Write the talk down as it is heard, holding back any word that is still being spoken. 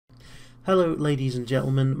Hello ladies and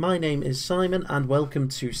gentlemen, my name is Simon and welcome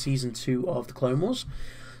to Season 2 of the Clone Wars.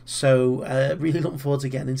 So, really looking forward to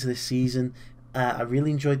getting into this season. I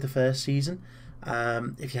really enjoyed the first season.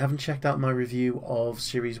 If you haven't checked out my review of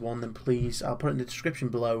Series 1, then please, I'll put it in the description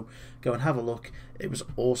below. Go and have a look. It was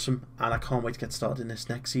awesome and I can't wait to get started in this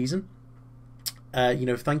next season.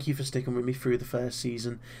 Thank you for sticking with me through the first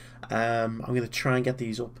season. I'm going to try and get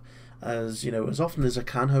these up as often as I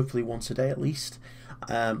can, hopefully once a day at least.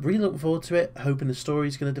 Really looking forward to it, hoping the story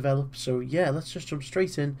is going to develop. So yeah, let's just jump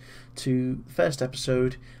straight in to the first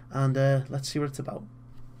episode and let's see what it's about.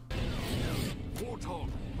 Warthog,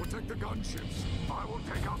 protect the gunships. I will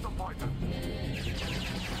take out the fighter.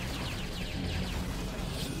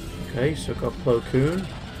 Okay, so got Plo Koon.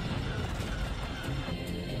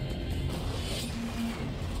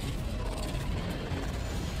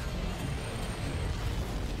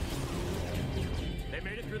 They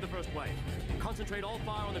made it through the first wave. Concentrate all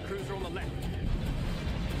fire on the cruiser on the left.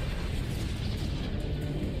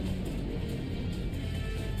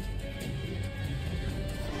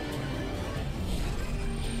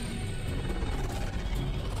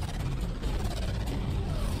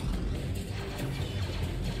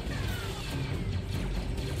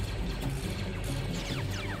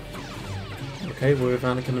 Okay, we're with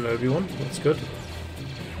Anakin and Obi-Wan. That's good.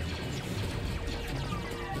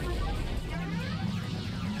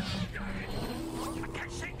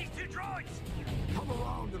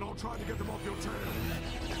 Try to get them off your tail.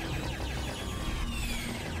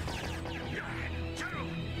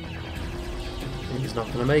 He's not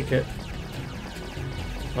going to make it.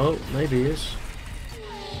 Oh, maybe he is.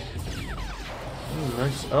 Oh,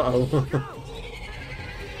 nice. Uh-oh.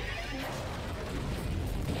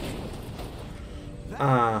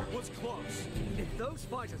 That was close. If those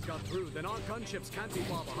fighters got through, then our gunships can't be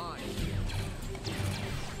far behind.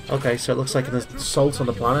 Okay, so it looks like an assault on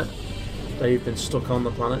the planet. They've been stuck on the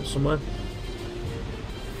planet somewhere.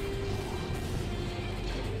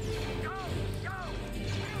 Go! Go!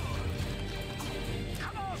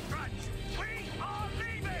 Come on, friends! We are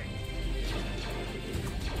leaving!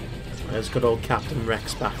 There's good old Captain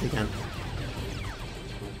Rex back again.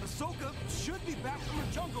 Ahsoka should be back from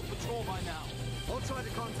her jungle patrol by now. I'll try to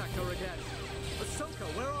contact her again. Ahsoka,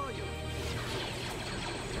 where are you?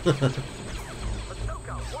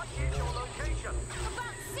 Ahsoka, what is your location?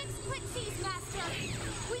 About 6 quick-seas, Master.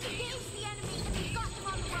 We've engaged the enemy and we've got them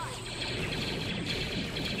on the run.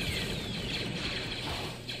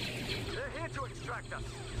 They're here to extract us.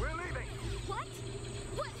 We're leaving. What?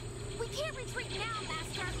 What? We can't retreat now,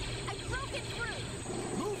 Master. I broke it through.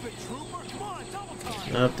 Move it, trooper! Come on, double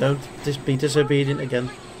time! No, don't be disobedient again.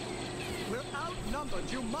 We're outnumbered.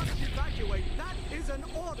 You must evacuate. That is an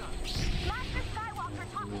order. Master Skywalker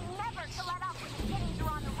taught me never to let up when the kiddies are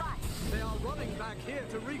on the run. They are running back here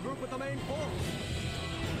to regroup with the main force.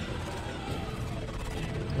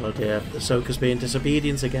 Oh dear, Ahsoka's being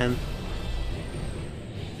disobedient again.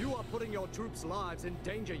 You are putting your troops' lives in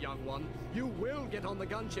danger, young one. You will get on the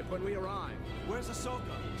gunship when we arrive. Where's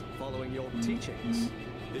Ahsoka? Following your teachings.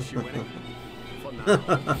 Is she winning? For now.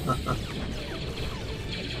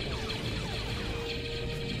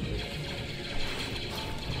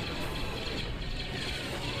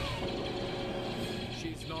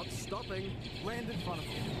 She's not stopping. Land in front of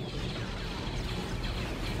her.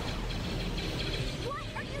 What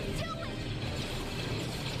are you doing?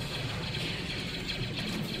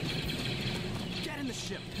 Get in the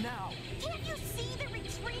ship, now! Can't you see they're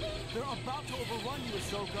retreating? They're about to overrun you,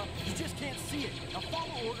 Ahsoka. You just can't see it. Now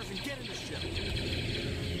follow orders and get in the ship.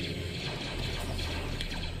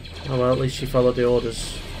 Oh well, at least she followed the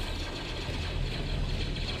orders.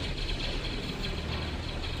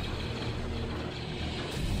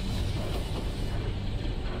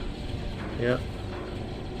 Yeah.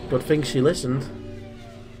 Good thing she listened.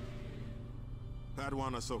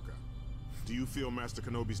 Padawan Ahsoka, do you feel Master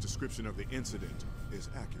Kenobi's description of the incident is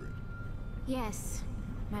accurate? Yes,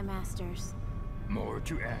 my masters. More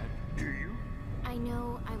to add, do you? I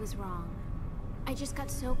know I was wrong. I just got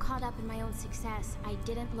so caught up in my own success, I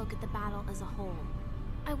didn't look at the battle as a whole.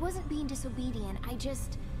 I wasn't being disobedient, I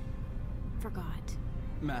just forgot.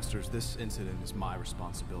 Masters, this incident is my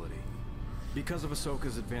responsibility. Because of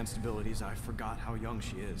Ahsoka's advanced abilities, I forgot how young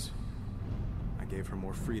she is. I gave her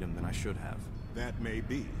more freedom than I should have. That may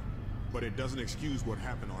be, but it doesn't excuse what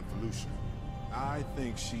happened on Felucia. I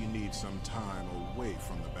think she needs some time away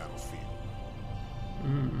from the battlefield.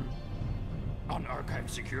 On archive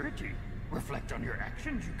security, reflect on your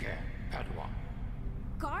actions you can, Padawan.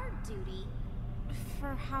 Guard duty?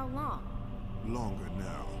 For how long? Longer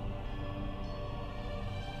now.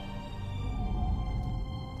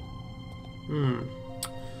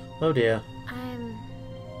 Oh dear. I'm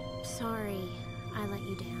sorry I let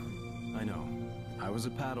you down. I know. I was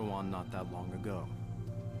a Padawan not that long ago.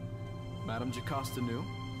 Madam Jocasta knew.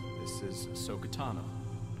 This is Ahsoka Tano.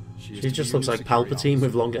 She just looks like Palpatine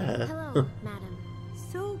with longer hair. Hello, madam.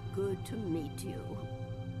 So good to meet you.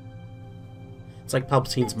 It's like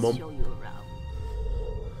Palpatine's Let's mum. show you around.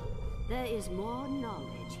 There is more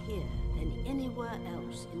knowledge here than anywhere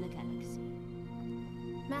else in the galaxy.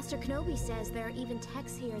 Master Kenobi says there are even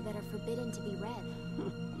texts here that are forbidden to be read.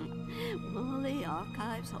 Well, the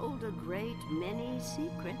archives hold a great many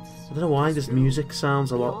secrets. I don't know why this music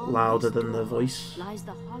sounds a lot louder than the voice. I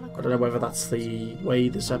don't know whether that's the way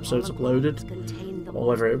this episode's uploaded, or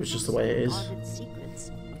whether it was just the way it is. Secrets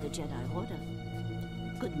of the Jedi Order.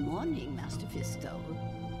 Good morning, Master Fisto.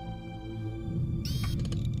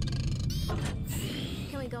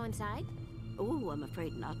 Can we go inside? Oh, I'm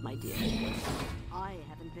afraid not, my dear. I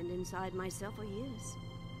haven't been inside myself for years.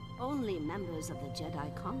 Only members of the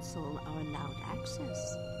Jedi Council are allowed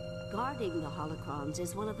access. Guarding the holocrons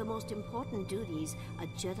is one of the most important duties a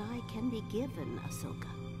Jedi can be given,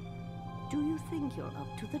 Ahsoka. Do you think you're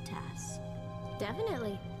up to the task?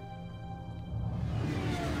 Definitely.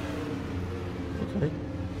 Okay.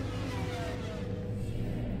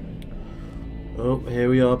 Oh, here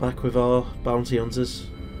we are back with our bounty hunters.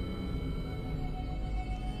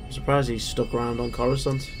 I'm surprised he's stuck around on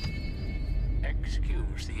Coruscant.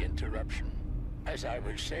 Excuse the interruption. As I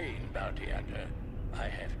was saying, Bounty Hunter, I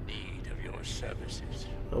have need of your services.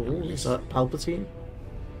 Oh, is that Palpatine?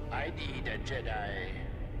 I need a Jedi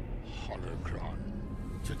holocron.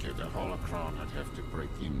 To get a holocron, I'd have to break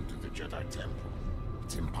into the Jedi Temple.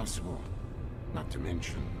 It's impossible. Not to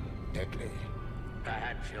mention, deadly.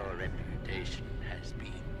 Perhaps your reputation has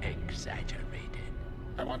been exaggerated.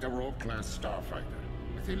 I want a world-class starfighter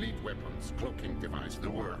with elite weapons, cloaking device, the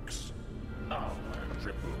works. I'll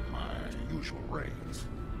triple my usual rates.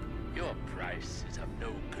 Your price is of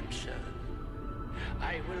no concern.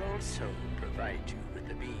 I will also provide you with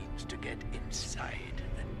the means to get inside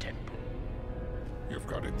the temple. You've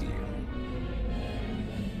got a deal.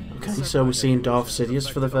 Okay, so we're seeing Darth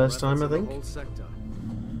Sidious for the first time, I think.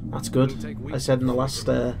 That's good. I said in the last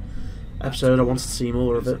episode I wanted to see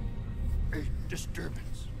more of it. A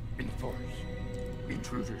disturbance in the force.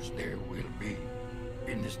 Intruders there will be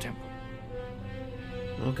in this temple.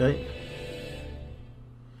 Okay.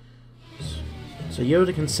 So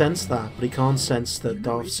Yoda can sense that, but he can't sense that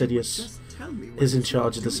Darth Sidious is in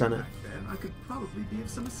charge of the Senate. I could probably be of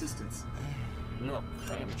some assistance. Look,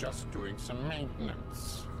 I'm just doing some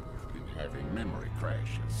maintenance. Been having memory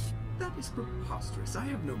crashes. That is preposterous. I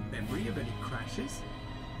have no memory of any crashes.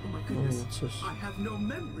 Oh my goodness. what's this? I have no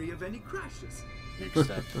memory of any crashes.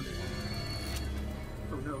 Exactly.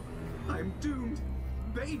 Oh no. I'm doomed.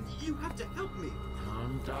 Babe, you have to help me.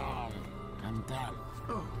 Calm down. I'm done.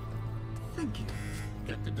 Oh, thank you.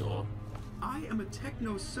 Get the door. I am a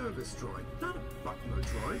techno service droid, not a butler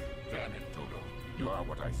droid. Damn it, Toto. You are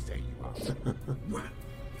what I say you are. Well,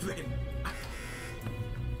 then.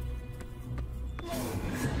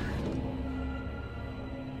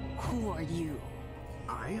 Who are you?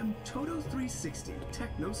 I am Toto 360,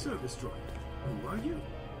 techno service droid. Who are you?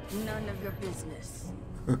 None of your business.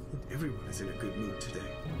 Everyone is in a good mood today.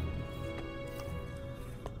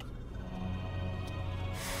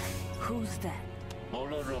 Who's that?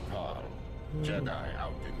 Mola Ropal, Jedi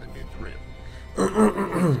out in the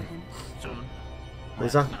mid-rim. Soon.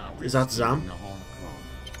 Is that Zam?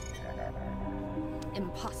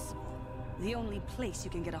 Impossible. The only place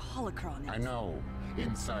you can get a holocron is... I know,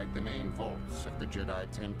 inside the main vaults of the Jedi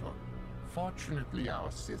Temple. Fortunately, our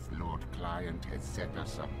Sith Lord client has set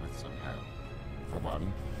us up with some help. For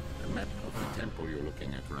one, the map of the temple you're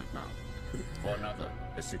looking at right now. For another,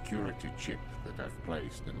 a security chip that I've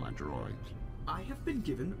placed in my droid. I have been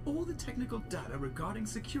given all the technical data regarding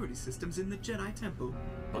security systems in the Jedi Temple.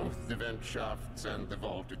 Both the vent shafts and the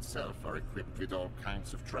vault itself are equipped with all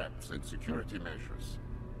kinds of traps and security measures.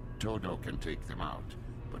 Todo can take them out,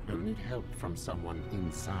 but we'll need help from someone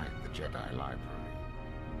inside the Jedi Library.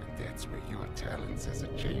 And that's where your talents as a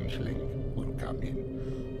changeling will come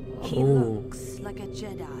in. He looks like a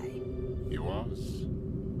Jedi. He was.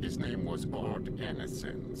 His name was Ord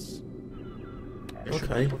Innocence. They should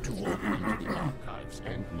be Okay. able to walk into the archives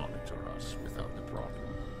and monitor us without a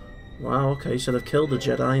problem. Wow, okay, so they've killed the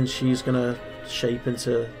Jedi and she's gonna shape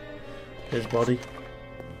into his body.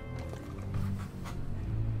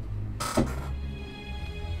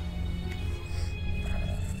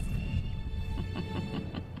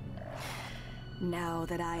 Now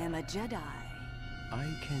that I am a Jedi,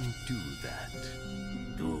 I can do that.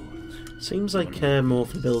 Good. Seems like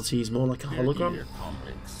morph ability is more like a hologram. They're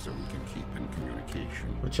complex, so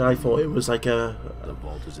Which I thought it was like The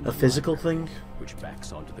vault is in a the physical library, thing. which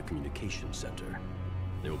backs onto the communication center.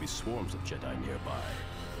 There will be swarms of Jedi nearby.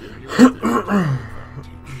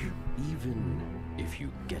 Even if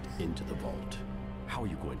you get into the vault, how are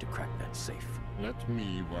you going to crack that safe? Let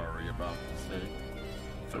me worry about the safe.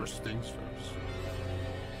 First things first.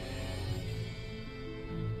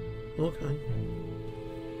 Okay.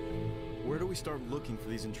 Where do we start looking for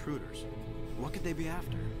these intruders? What could they be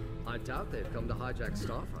after? I doubt they've come to hijack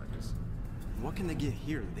starfighters. What can they get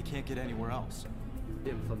here that they can't get anywhere else?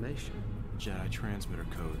 Information. Jedi transmitter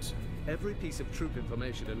codes. Every piece of troop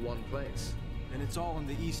information in one place. And it's all in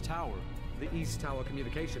the East Tower. The East Tower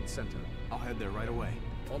Communications Center. I'll head there right away.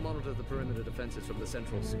 I'll monitor the perimeter defenses from the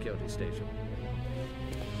central security station.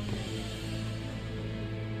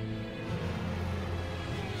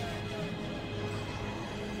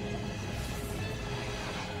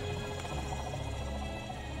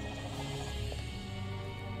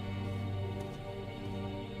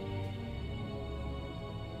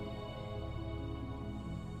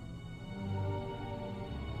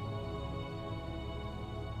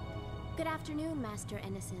 Good afternoon, Master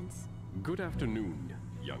Innocence. Good afternoon,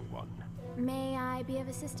 young one. May I be of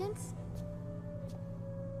assistance?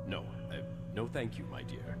 No, no thank you, my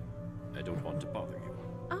dear. I don't want to bother you.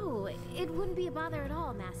 Oh, it wouldn't be a bother at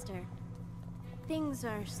all, Master. Things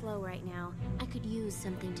are slow right now. I could use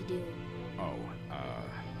something to do. Oh,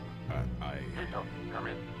 Kato, come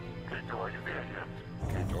in. Kato, are you there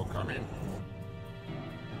yet? Kato, come in.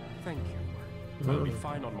 Thank you. I'll be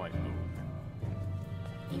fine on my own.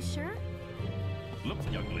 You sure? Look,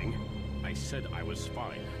 youngling, I said I was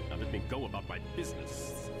fine. Now let me go about my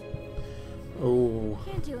business. Oh.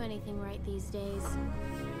 Can't do anything right these days.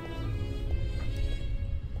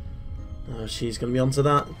 Oh, she's gonna be onto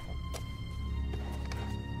that.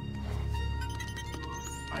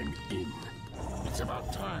 I'm in. It's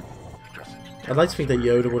about time. Just I'd like to think that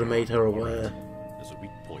Yoda would have made her aware. There's a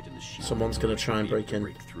weak point in the shield. Someone's gonna try and break in.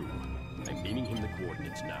 Break through. I'm beaming him the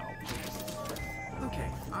coordinates now.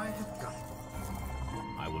 Okay, I have got it.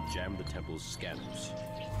 I will jam the temple's scanners.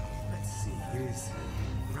 Let's see, he's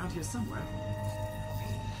around here somewhere.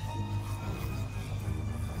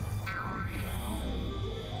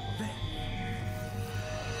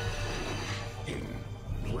 There.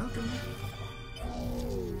 Welcome.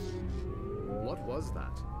 What was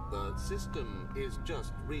that? The system is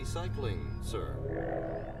just recycling, sir.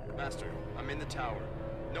 Master, I'm in the tower.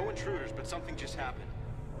 No intruders, but something just happened.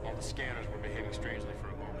 All the scanners were behaving strangely for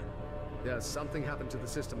a moment. Yeah, something happened to the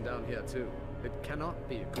system down here, too. It cannot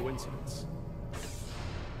be a coincidence.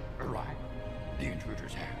 arrive. The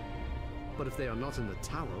intruders have. But if they are not in the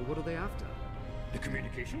tower, what are they after? The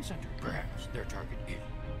communication center. Perhaps their target is.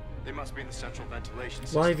 They must be in the central ventilation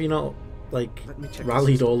system. Why have you not, like, Let me check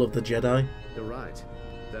rallied the all of the Jedi? You're right.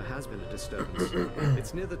 There has been a disturbance.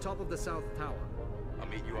 It's near the top of the south tower. I'll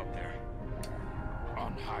meet you up there.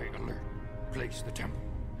 On high alert. Place the temple.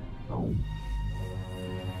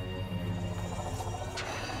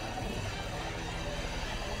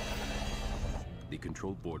 The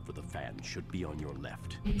control board for the fan should be on your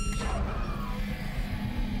left.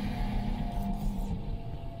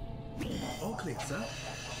 All clear, sir.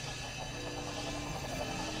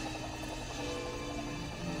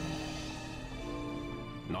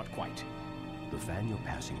 Not quite. The fan you're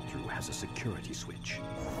passing through has a security switch.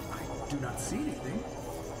 I do not see anything.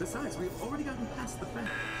 Besides, we've already gotten past the fan.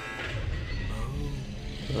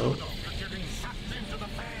 Oh. You're getting sucked into the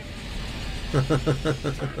fan.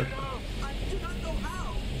 I do not know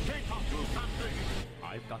how. Take off, do something.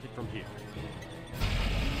 I've got it from here.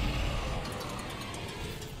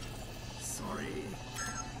 Sorry.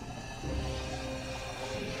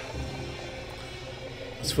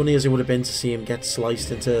 As funny as it would have been to see him get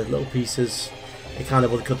sliced into little pieces, it kind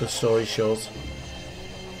of would have cut the story short.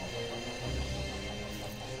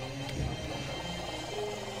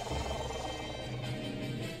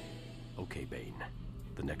 Okay, Bane.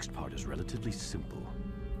 The next part is relatively simple.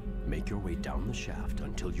 Make your way down the shaft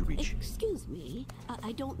until you reach... Excuse me,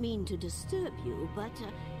 I don't mean to disturb you, but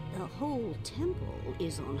the whole temple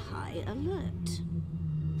is on high alert.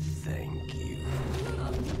 Thank you.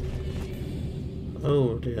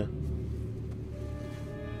 Oh dear.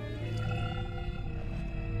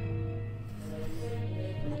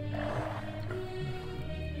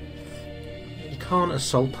 You can't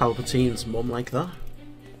assault Palpatine's mum like that.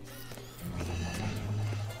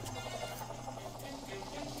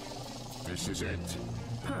 This is it.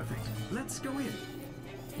 Perfect. Let's go in.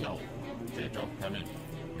 No, they don't come in.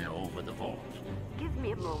 We're over the vault. Give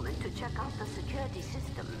me a moment to check out the security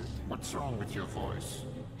system. What's wrong with your voice?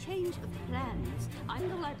 Change of plans. I'm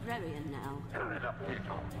the librarian now.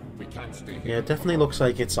 We can't stay here. Yeah, it definitely looks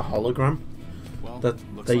like it's a hologram that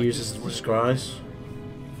they use as a disguise.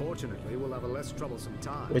 Fortunately, we'll have a less troublesome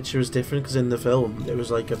time. Which was different because in the film it was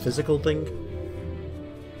like a physical thing.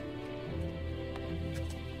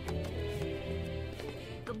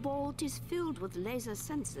 The vault is filled with laser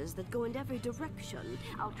sensors that go in every direction.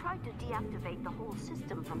 I'll try to deactivate the whole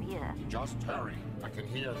system from here. Just hurry. I can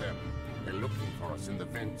hear them. They're looking for us in the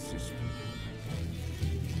vent system.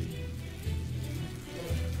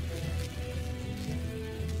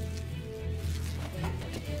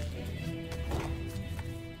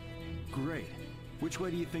 Great. Which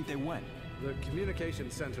way do you think they went? The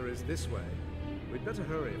communication center is this way. We'd better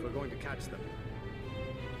hurry if we're going to catch them.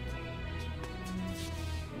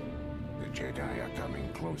 The Jedi are coming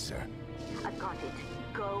closer. I've got it.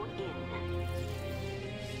 Go in.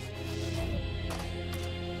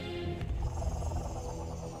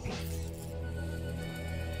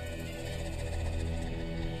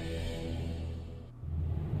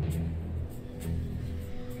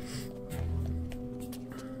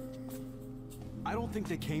 I don't think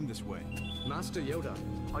they came this way. Master Yoda,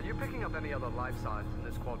 are you picking up any other life signs in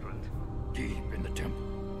this quadrant? Deep in the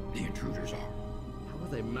temple, the intruders are. How are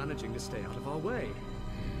they managing to stay out of our way?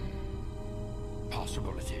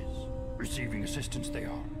 Possible it is. Receiving assistance they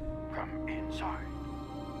are. From inside.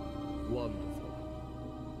 Wonderful.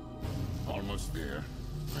 Almost there.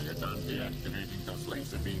 Are you done deactivating those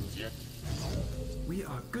laser beams yet? We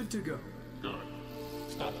are good to go. Good.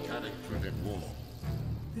 Stop cutting through that wall.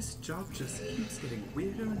 This job just keeps getting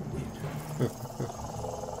weirder and weirder.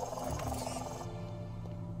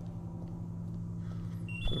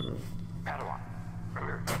 Padawan,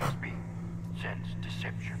 alert must be. Sense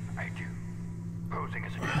deception, I do. Posing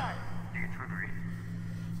as a Jedi, the intruder is.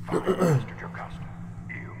 Follow Mr. Jocasta.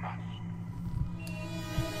 You must.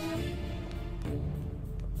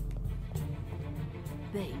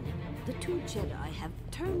 Bane, the two Jedi have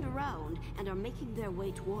turned around and are making their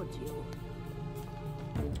way towards you.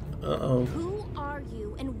 Uh-oh. Who are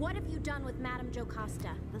you, and what have you done with Madame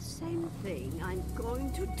Jocasta? The same thing I'm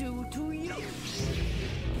going to do to you.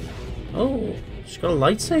 Oh, she's got a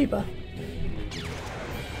lightsaber.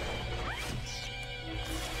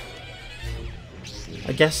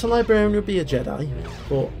 I guess the librarian would be a Jedi,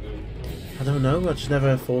 but I don't know, I just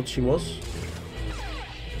never thought she was.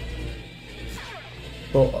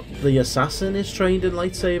 But the assassin is trained in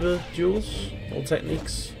lightsaber duels, or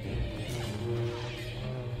techniques.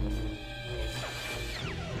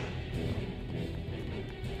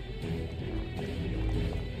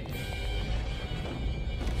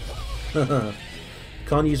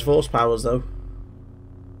 Can't use force powers though.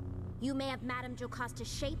 You may have Madame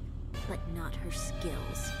Jocasta's shape, but not her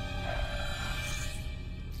skills.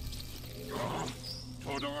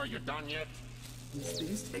 Todo, are you done yet? These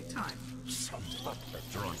things take time. Some butler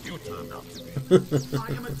droid you turned out to be. I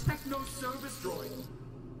am a techno-service droid.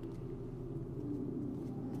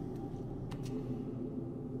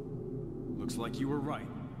 Looks like you were right.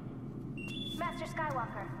 Master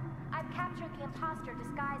Skywalker, I've captured the imposter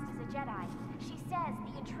disguised as a Jedi. She says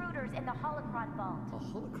the intruder's in the holocron vault. A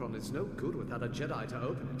holocron is no good without a Jedi to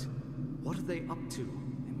open it. What are they up to?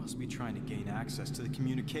 They must be trying to gain access to the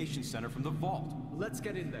communication center from the vault. Let's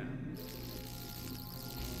get in there.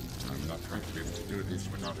 I'm not going to be able to do this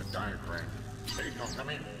without a diagram. Pedro, come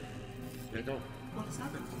in. Pedro, What has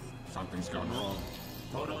happened? something's gone wrong.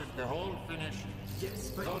 Todo, is the hole finished?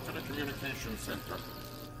 Yes, but... Go to the communication center.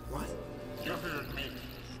 What? You heard me.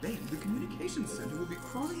 Bane, the communications center will be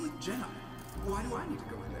crawling with Jedi. Why do I need to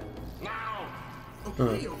go in there? Now!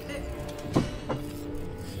 Okay, okay.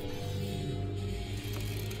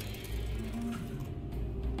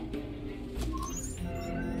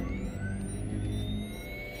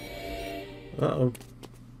 Uh-oh.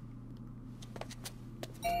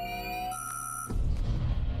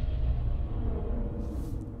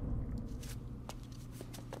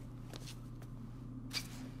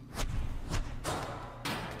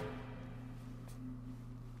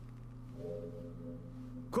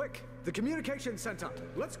 Quick, the communication center.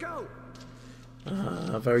 Let's go.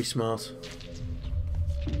 Very smart.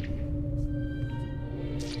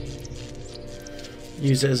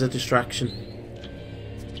 Use it as a distraction.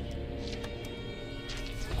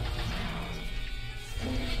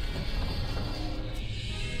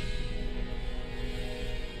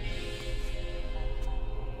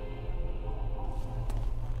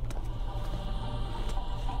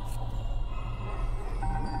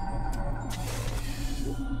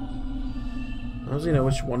 How does he know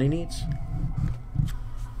which one he needs?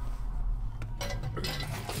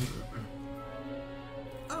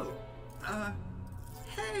 Oh,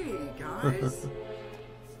 guys.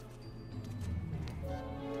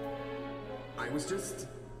 I was just,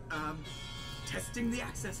 testing the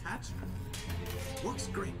access hatch. Works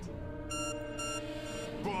great.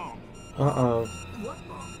 Bomb! Uh-oh. What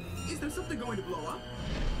bomb? Is there something going to blow up?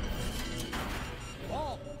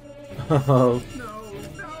 Ball! Oh. No,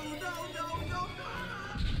 no, no, no, no,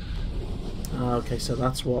 no! Okay, so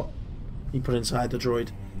that's what he put inside the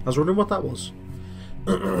droid. I was wondering what that was.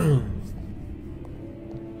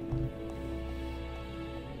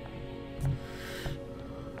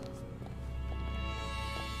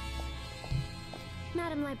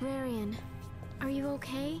 Madam Librarian, are you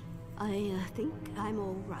okay? I think I'm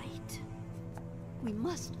all right. We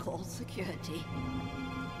must call security.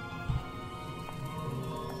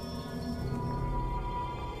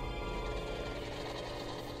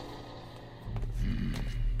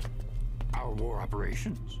 Our war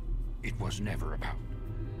operations? It was never about.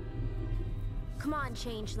 Come on,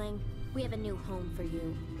 Changeling. We have a new home for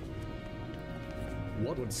you.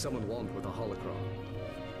 What would someone want with a holocron?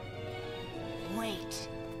 Wait.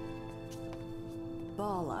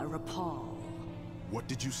 Bala Rapal. What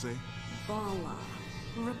did you say? Bala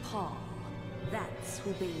Rapal. That's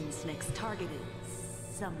who Bane's next target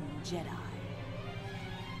is. Some Jedi.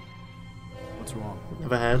 What's wrong?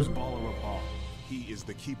 Never heard of Who's him. Bala Rapal? He is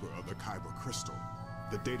the keeper of the Kyber crystal,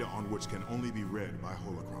 the data on which can only be read by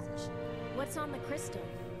holocrons. What's on the crystal?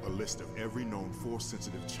 A list of every known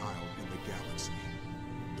Force-sensitive child in the galaxy.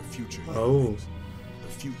 The future. Oh.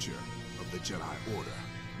 The future of the Jedi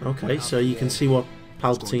Order. Okay, so you can see what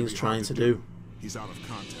Palpatine's trying to do. He's out of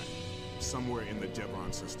contact, somewhere in the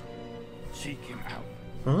Devon system. Seek him out.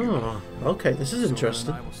 Oh, okay, this is interesting.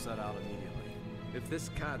 So then I will set out immediately. If this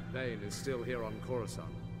Cad Bane is still here on Coruscant,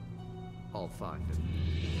 I'll find him.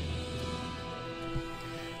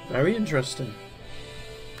 Very interesting.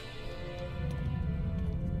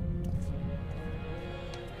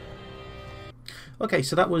 Okay,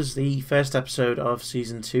 so that was the first episode of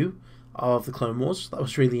Season 2 of The Clone Wars. That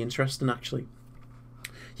was really interesting, actually.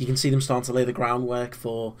 You can see them starting to lay the groundwork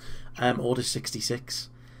for Order 66.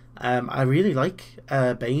 I really like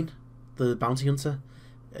Bane, the bounty hunter.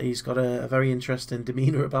 He's got a very interesting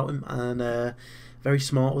demeanour about him, and very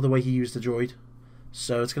smart with the way he used the droid.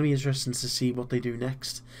 So it's going to be interesting to see what they do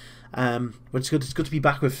next. But it's good to be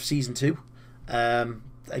back with Season 2.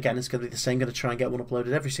 Again, it's going to be the same. Going to try and get one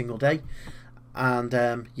uploaded every single day. And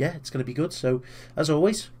yeah, it's going to be good. So as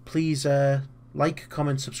always, please like,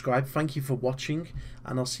 comment, subscribe. Thank you for watching,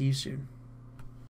 and I'll see you soon.